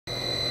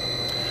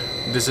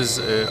This is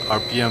a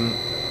RPM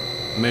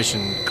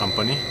machine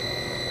company.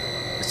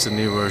 It's a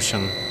new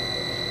version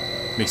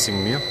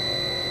mixing mill.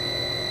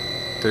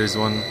 There is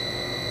one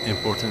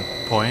important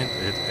point.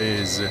 It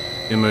is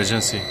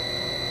emergency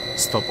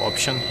stop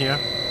option here.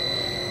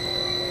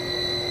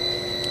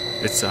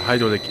 It's a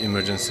hydraulic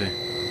emergency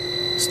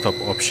stop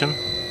option.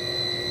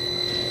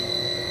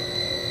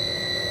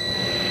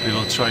 We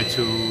will try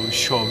to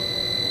show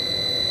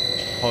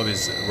how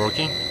it's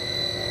working.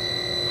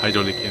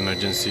 Hydraulic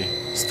emergency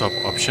stop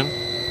option.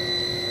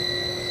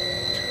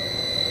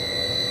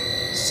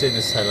 See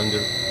the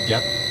cylinder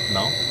gap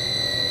now.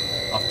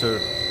 After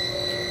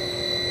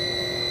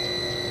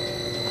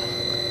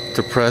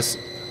to press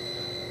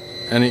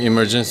any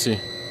emergency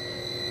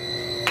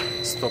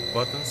stop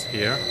buttons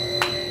here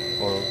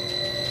or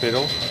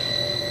pedal,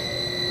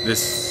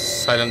 this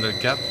cylinder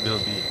gap will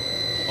be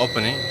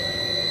opening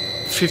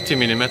 50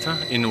 millimeter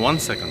in 1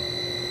 second,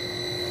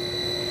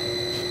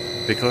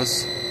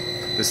 because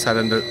the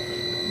cylinder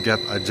gap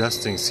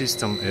adjusting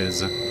system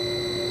is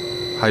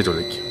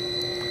hydraulic.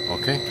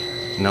 Okay,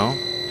 now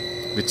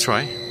we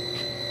try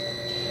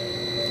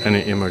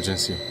any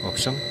emergency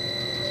option.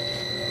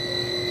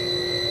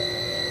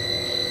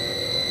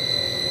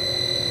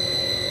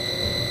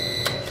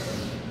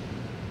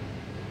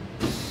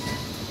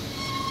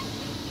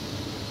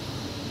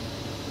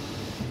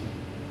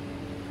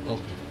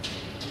 Okay.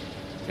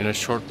 In a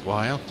short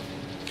while,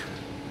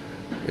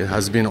 it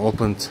has been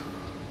opened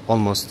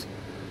almost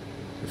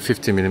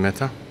 50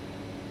 millimeter,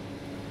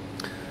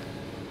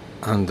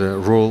 and the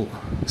roll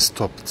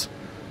stopped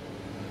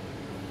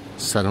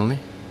suddenly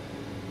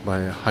by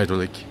a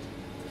hydraulic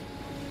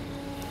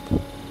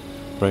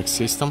brake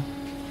system.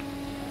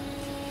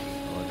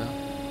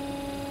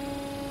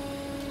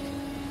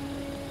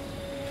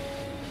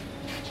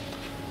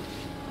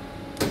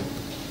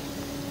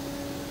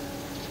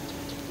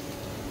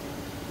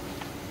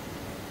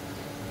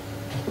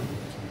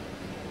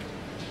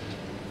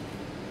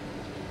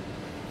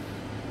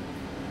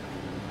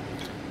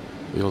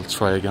 We will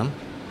try again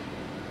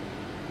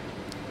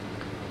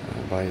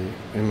by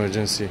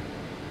emergency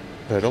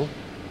pedal.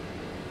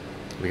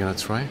 We're gonna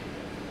try,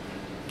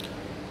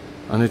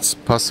 and it's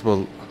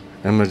possible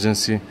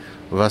emergency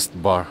vest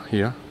bar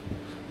here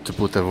to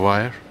put a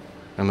wire,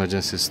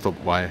 emergency stop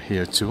wire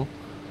here too.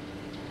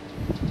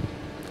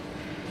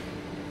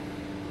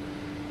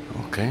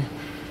 Okay,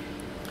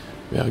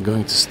 we are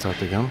going to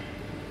start again.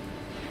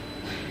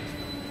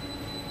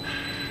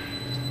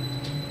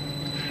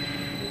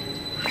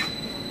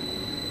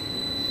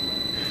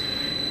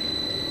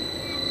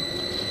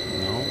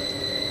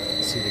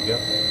 See the gap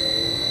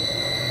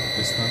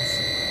distance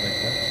like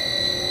that,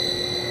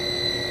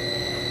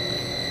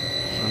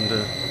 and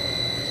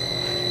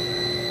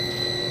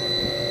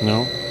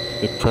now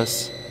we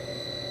press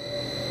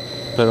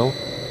pedal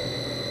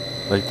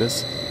like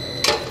this.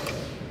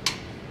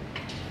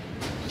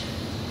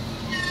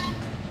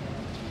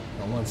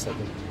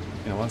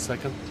 In 1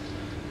 second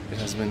it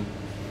has been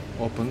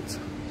opened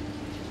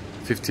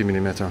 50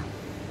 millimeter.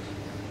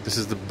 This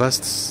is the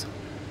best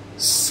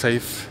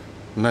safe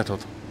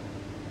method.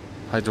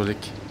 Hydraulic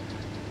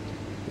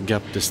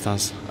gap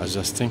distance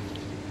adjusting,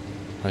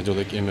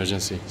 hydraulic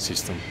emergency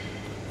system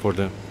for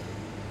the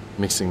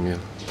mixing mill.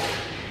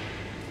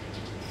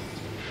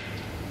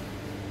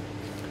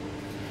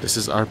 This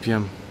is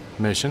RPM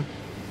machine.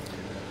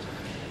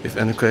 If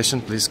any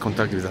question, please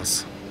contact with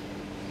us.